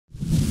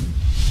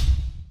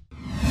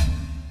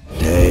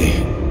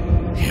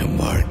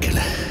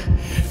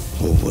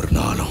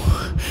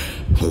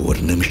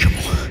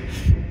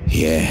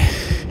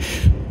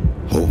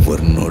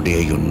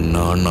நொடியையும்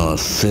நானா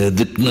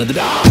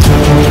செதுக்குனதுடா.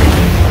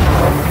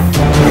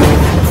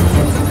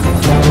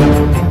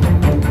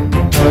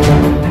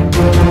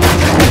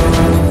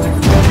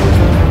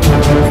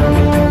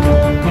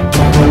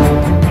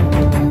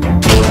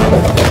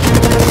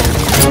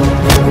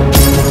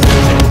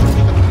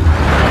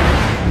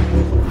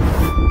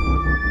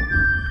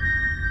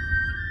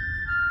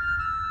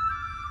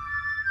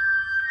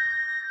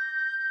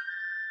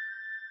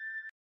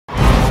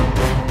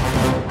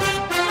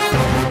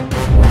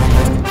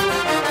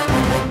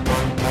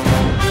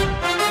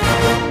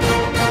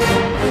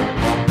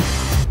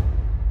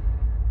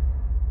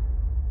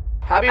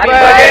 Happy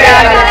birthday,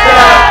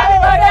 Happy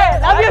birthday!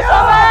 Love you so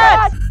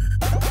much!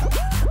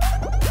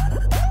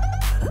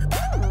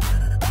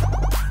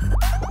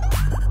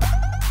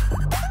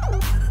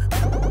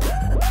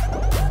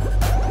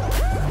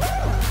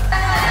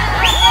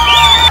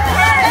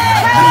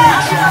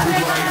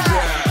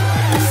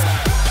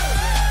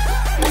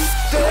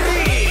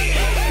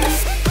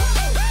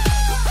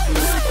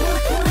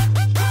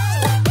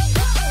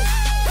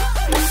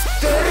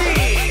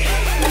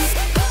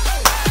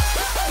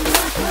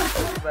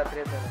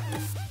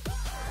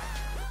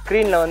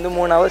 ஸ்க்ரீனில் வந்து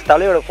 3 hours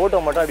தலையோட ஃபோட்டோ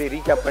மட்டும் அப்படி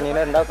ரீகேப்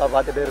பண்ணினே இருந்தால்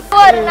பார்த்துட்டே இருக்கும்.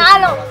 ஒவ்வொரு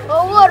நாளும்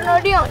ஒவ்வொரு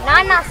நொடியும்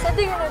நான்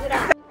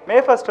செதுக்கினதுறேன். மே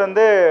 1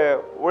 வந்து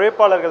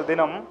உழைப்பாளர்கள்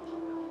தினம்.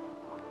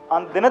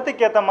 அந்த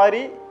தினத்துக்கு ஏற்ற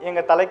மாதிரி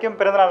எங்கள் தலைக்கும்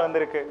பிறந்தநாள்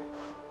வந்திருக்கு.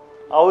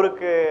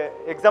 அவருக்கு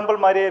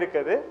எக்ஸாம்பிள் மாதிரியே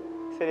இருக்குது.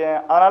 சரி,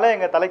 அதனால்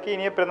எங்கள் தலைக்கு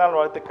இனிய பிறந்தநாள்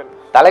வாழ்த்துக்கள்.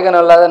 தலைக்கு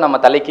நல்லாத நம்ம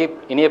தலைக்கு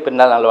இனிய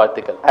பிறந்தநாள் நாள்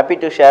வாழ்த்துக்கள். Happy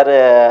to share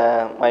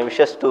my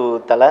wishes to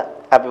தலை.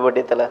 ஹாப்பி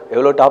பர்த்டே தலை.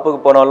 எவ்வளோ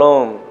டாப்புக்கு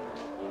போனாலும்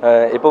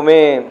எப்போவுமே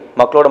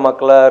மக்களோட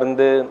மக்களாக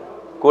இருந்து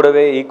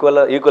கூடவே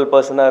ஈக்குவல்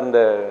பர்சனாக இருந்த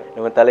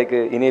நம்ம தலைக்கு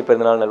இனிய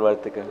பிறந்தநாள்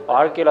நல்வாழ்த்துக்கள்.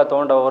 வாழ்க்கையில்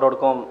தோன்ற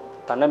ஒவ்வொருக்கும்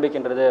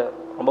தன்னம்பிக்கைன்றது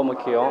ரொம்ப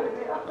முக்கியம்.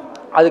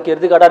 அதுக்கு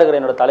எடுத்துக்காட்டாக இருக்கிற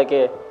என்னோட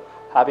தலைக்கு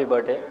ஹாப்பி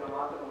பர்த்டே.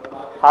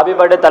 ஹாப்பி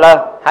பர்த்டே தலை.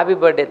 ஹாப்பி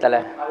பர்த்டே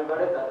தலை.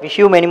 Wish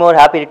you many more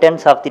happy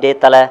returns of the டே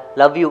தலை.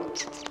 Love you.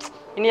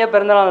 இனிய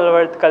பிறந்தநாள்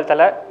வாழ்த்துக்கள்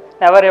தலை.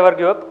 Never ever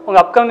give up.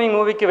 உங்கள் அப்கமிங்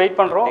மூவிக்கு வெயிட்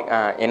பண்ணுறோம்.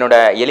 என்னோட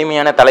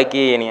எளிமையான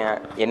தலைக்கு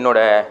என்னோட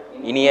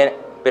இனிய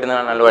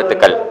பிறந்தநாள்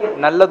நல்வாழ்த்துக்கள்.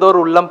 நல்லதோர்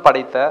உள்ளம்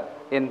படைத்த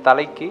என்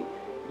தலைக்கு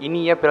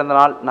இனிய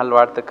பிறந்தநாள்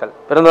நல்வாழ்த்துக்கள்.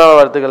 பிறந்தநாள்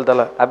வாழ்த்துக்கள்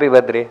தலை. ஹாப்பி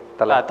பர்த்டே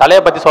தலை.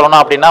 தலையை பற்றி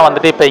சொல்லணும் அப்படின்னா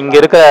வந்துட்டு இப்போ இங்கே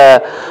இருக்க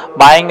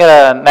பயங்கர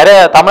நிறைய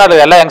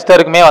தமிழ்நாடு எல்லா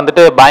யங்ஸ்டருக்குமே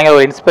வந்துட்டு பயங்கர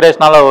ஒரு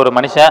இன்ஸ்பிரேஷனான ஒரு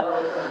மனுஷன்.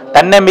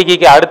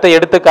 தன்னம்பிக்கைக்கு அடுத்த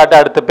எடுத்துக்காட்டு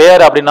அடுத்த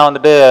பேர் அப்படின்னா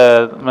வந்துட்டு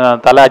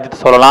தலை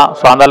அஜித் சொல்லலாம்.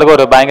 ஸோ அந்தளவுக்கு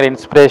ஒரு பயங்கர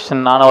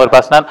இன்ஸ்பிரேஷனான ஒரு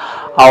பர்சனல்.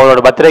 அவரோட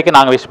பர்த்டேக்கு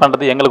நாங்கள் விஷ்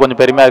பண்ணுறது எங்களுக்கு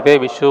கொஞ்சம் பெருமையாக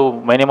இருக்குது. Wish you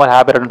many more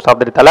happy returns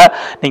of the தலை.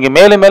 நீங்கள்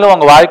மேலும் மேலும்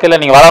உங்கள் வாழ்க்கையில்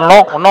நீங்கள்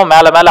வளரணும். இன்னும்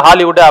மேலே மேலே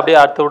ஹாலிவுட் அப்படியே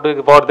அடுத்த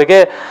வீட்டுக்கு போகிறதுக்கு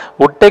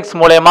வுட்டெக்ஸ்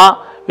மூலயமா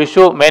wish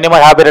you many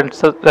more happy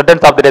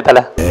returns of the டே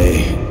தலை.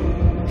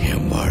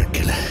 என்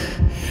வாழ்க்கையில்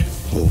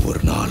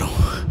ஒவ்வொரு நாளும்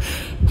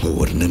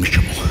ஒவ்வொரு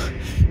நிமிஷமும்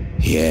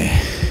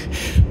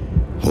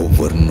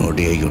ஒவ்வொரு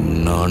நொடியையும்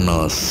நானா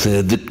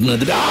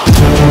செதுக்குனதுடா.